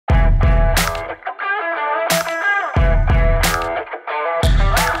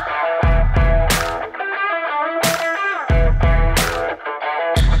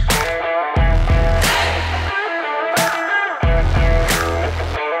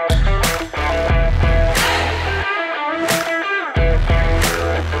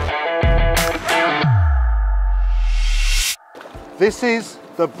This is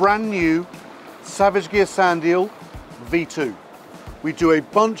the brand new Savage Gear Sandeel V2. We do a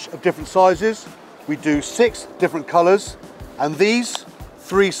bunch of different sizes. We do 6 different colors, and these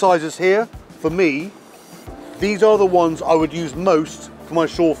 3 sizes here, for me, these are the ones I would use most for my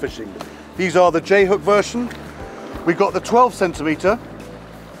shore fishing. These are the J-hook version. We've got the 12 centimeter.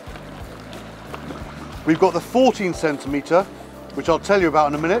 We've got the 14 centimeter, which I'll tell you about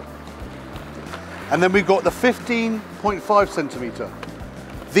in a minute. And then we've got the 15.5 centimeter.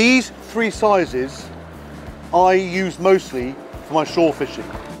 These 3 sizes I use mostly for my shore fishing.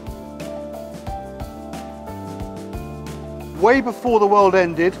 Way before the world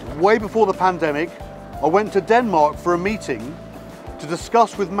ended, way before the pandemic, I went to Denmark for a meeting to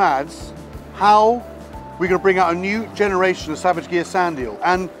discuss with Mads how we're going to bring out a new generation of Savage Gear Sandeel.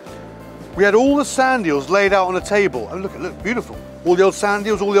 And we had all the Sandeels laid out on a table, and look, beautiful. All the old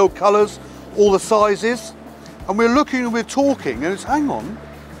Sandeels, all the old colours, all the sizes. And we're looking and we're talking, and it's, hang on,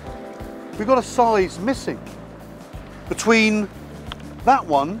 we've got a size missing. Between that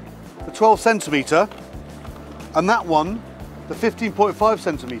one, the 12 centimetre, and that one, the 15.5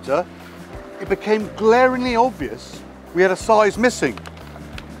 centimetre, it became glaringly obvious we had a size missing.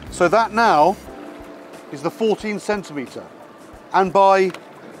 So that now is the 14 centimetre. And by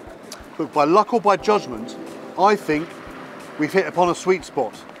luck or by judgment, I think we've hit upon a sweet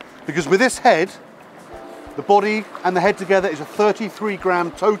spot. Because with this head, the body and the head together is a 33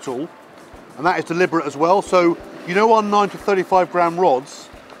 gram total, and that is deliberate as well. So, you know, our 9 to 35 gram rods,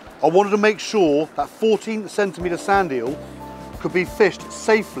 I wanted to make sure that 14 centimetre Sandeel could be fished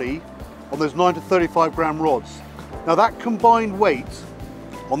safely on those 9 to 35 gram rods. Now that combined weight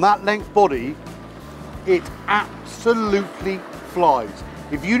on that length body, it absolutely flies.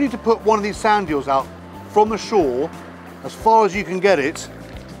 If you need to put one of these Sandeels out from the shore, as far as you can get it,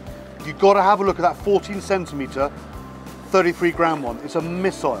 you've got to have a look at that 14 centimetre, 33 gram one. It's a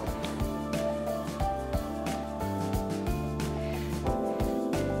missile.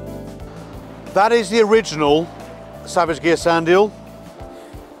 That is the original Savage Gear Sandeel.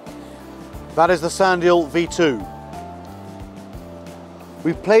 That is the Sandeel V2.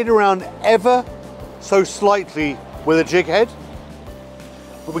 We've played around ever so slightly with a jig head,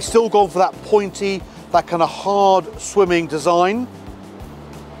 but we've still gone for that pointy, that kind of hard swimming design.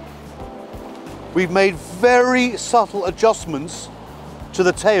 We've made very subtle adjustments to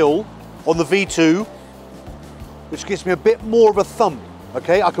the tail on the V2, which gives me a bit more of a thump,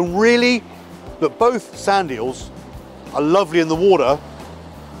 okay? I can really, look, both Sandeels are lovely in the water,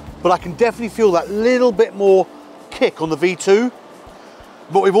 but I can definitely feel that little bit more kick on the V2.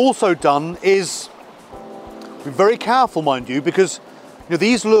 What we've also done is, we're very careful, mind you, because you know,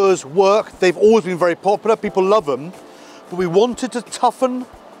 these lures work, they've always been very popular, people love them, but we wanted to toughen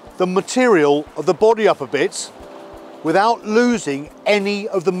the material of the body up a bit without losing any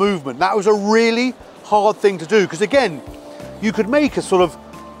of the movement. That was a really hard thing to do, because again, you could make a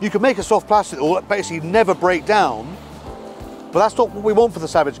soft plastic that will basically never break down, but that's not what we want for the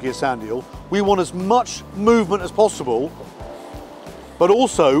Savage Gear Sandeel. We want as much movement as possible, but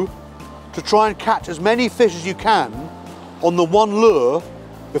also to try and catch as many fish as you can on the one lure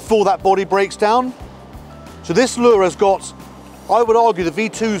before that body breaks down. So this lure has got, I would argue the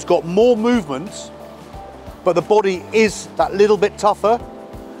V2's got more movement, but the body is that little bit tougher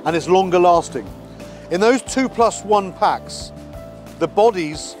and it's longer lasting. In those 2+1 packs, the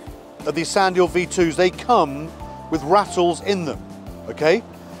bodies of these Sandeel V2s, they come with rattles in them, okay?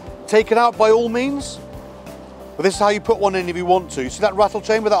 Take it out by all means, but this is how you put one in if you want to. See that rattle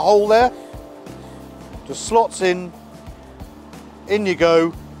chain with that hole there? Just slots in you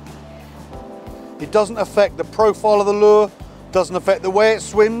go. It doesn't affect the profile of the lure, doesn't affect the way it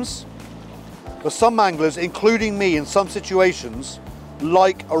swims. But some anglers, including me in some situations,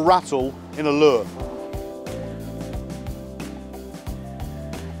 like a rattle in a lure.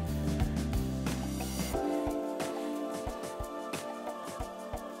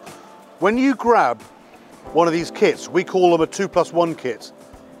 When you grab one of these kits, we call them a 2+1 kit,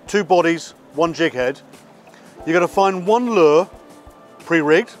 2 bodies, 1 jig head, you're going to find 1 lure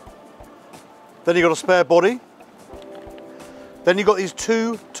pre-rigged, then you've got a spare body, then you've got these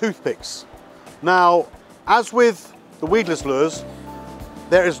 2 toothpicks. Now, as with the weedless lures,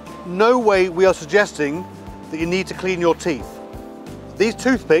 there is no way we are suggesting that you need to clean your teeth. These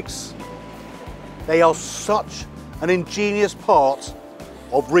toothpicks, they are such an ingenious part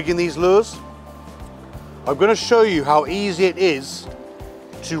of rigging these lures. I'm going to show you how easy it is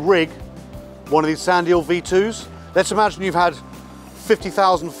to rig one of these Sandeel V2s. Let's imagine you've had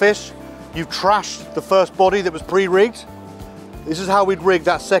 50,000 fish, you've trashed the first body that was pre-rigged. This is how we'd rig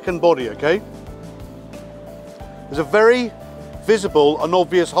that second body, okay? There's a very visible and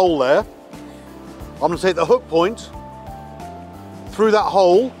obvious hole there. I'm going to take the hook point through that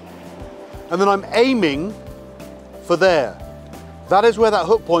hole, and then I'm aiming for there. That is where that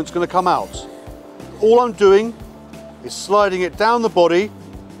hook point's going to come out. All I'm doing is sliding it down the body.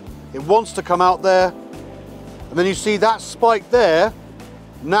 It wants to come out there, and then you see that spike there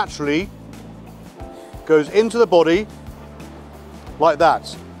naturally goes into the body like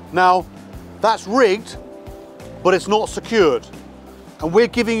that. Now, that's rigged, but it's not secured. And we're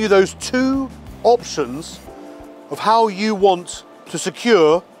giving you those two options of how you want to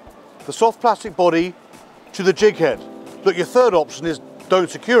secure the soft plastic body to the jig head. Look, your third option is don't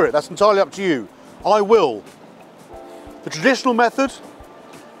secure it. That's entirely up to you. I will. The traditional method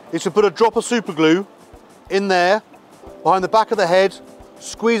is to put a drop of super glue in there, behind the back of the head,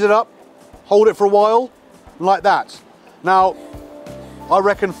 squeeze it up, hold it for a while, like that. Now, I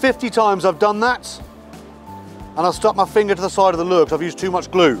reckon 50 times I've done that, and I've stuck my finger to the side of the lure because I've used too much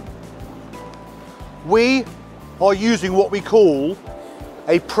glue. We are using what we call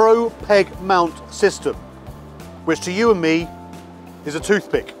a pro peg mount system, which to you and me is a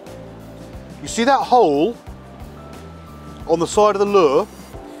toothpick. You see that hole on the side of the lure?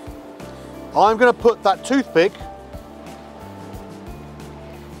 I'm going to put that toothpick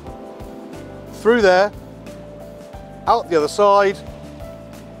through there, out the other side.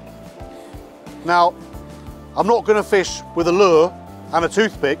 Now, I'm not going to fish with a lure and a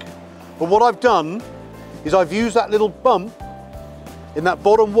toothpick, but what I've done is I've used that little bump in that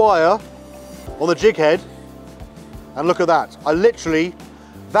bottom wire on the jig head, and look at that. I literally,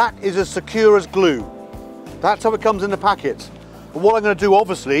 that is as secure as glue. That's how it comes in the packet. But what I'm going to do,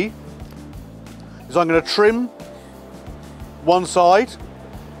 obviously, is I'm going to trim one side,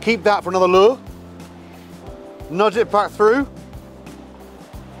 keep that for another lure, nudge it back through,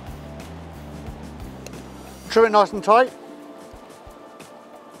 trim it nice and tight.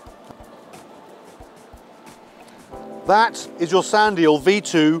 That is your Sandeel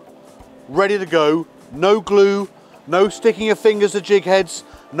V2 ready to go. No glue, no sticking your fingers to jig heads,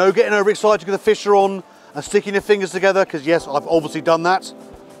 no getting overexcited because the fish are on and sticking your fingers together, because yes, I've obviously done that.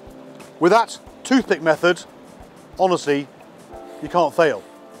 With that toothpick method, honestly, you can't fail.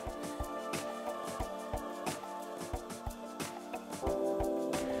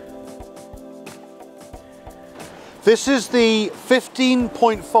 This is the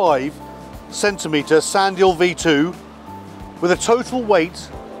 15.5 centimeter Sandeel V2 with a total weight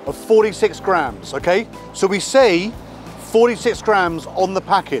of 46 grams, okay? So we say 46 grams on the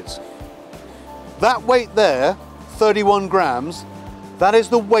packet. That weight there, 31 grams, that is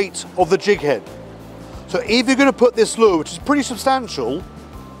the weight of the jig head. So if you're going to put this lure, which is pretty substantial,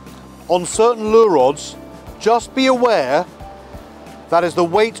 on certain lure rods, just be aware that is the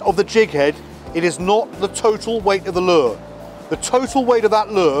weight of the jig head. It is not the total weight of the lure. The total weight of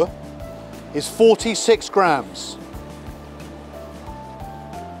that lure is 46 grams.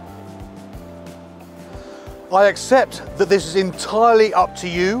 I accept that this is entirely up to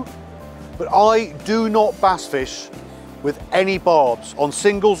you, but I do not bass fish with any barbs on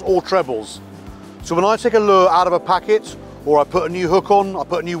singles or trebles. So when I take a lure out of a packet, or I put a new hook on, I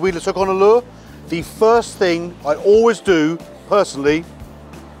put a new weedless hook on a lure, the first thing I always do, personally,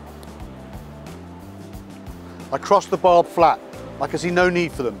 I crush the barb flat. I can see no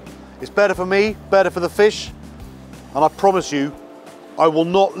need for them. It's better for me, better for the fish, and I promise you, I will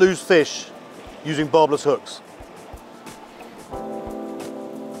not lose fish using barbless hooks.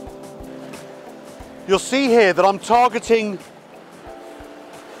 You'll see here that I'm targeting,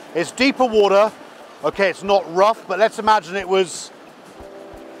 it's deeper water. Okay, it's not rough, but let's imagine it was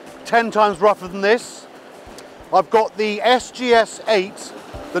 10 times rougher than this. I've got the SGS 8,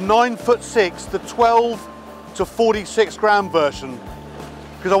 the 9'6", the 12 to 46 gram version,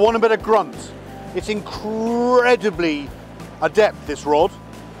 because I want a bit of grunt. It's incredibly adept, this rod,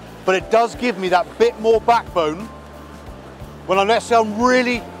 but it does give me that bit more backbone when let's say I'm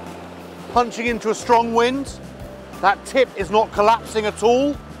really punching into a strong wind. That tip is not collapsing at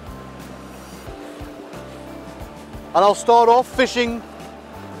all. And I'll start off fishing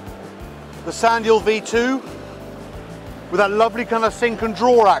the Sandeel V2 with that lovely kind of sink and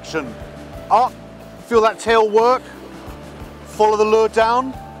draw action. Up, feel that tail work, follow the lure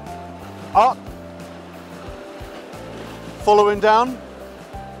down, up, following down,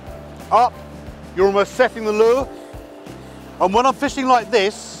 up, you're almost setting the lure. And when I'm fishing like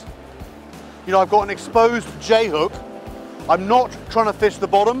this, you know, I've got an exposed J hook, I'm not trying to fish the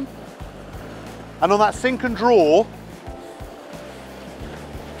bottom, and on that sink and draw,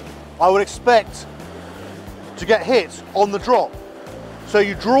 I would expect to get hit on the drop. So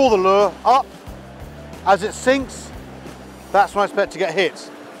you draw the lure up as it sinks, that's when I expect to get hit.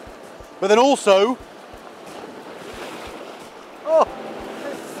 But then also, oh,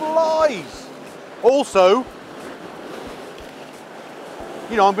 it flies. Also,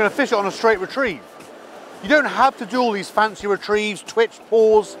 you know, I'm going to fish it on a straight retrieve. You don't have to do all these fancy retrieves, twitch,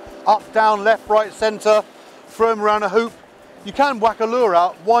 pause, up, down, left, right, centre, throw them around a hoop. You can whack a lure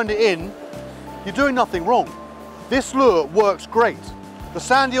out, wind it in, you're doing nothing wrong. This lure works great. The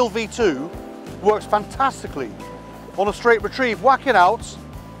Sandeel V2 works fantastically on a straight retrieve. Whack it out.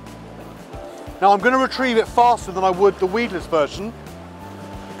 Now I'm going to retrieve it faster than I would the weedless version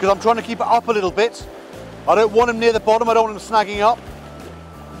because I'm trying to keep it up a little bit. I don't want him near the bottom, I don't want him snagging up.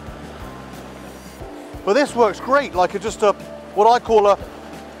 But this works great, like what I call a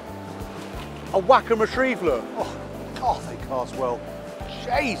whack and retrieve lure. Oh, God, they cast well.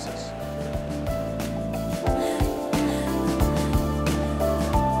 Jesus.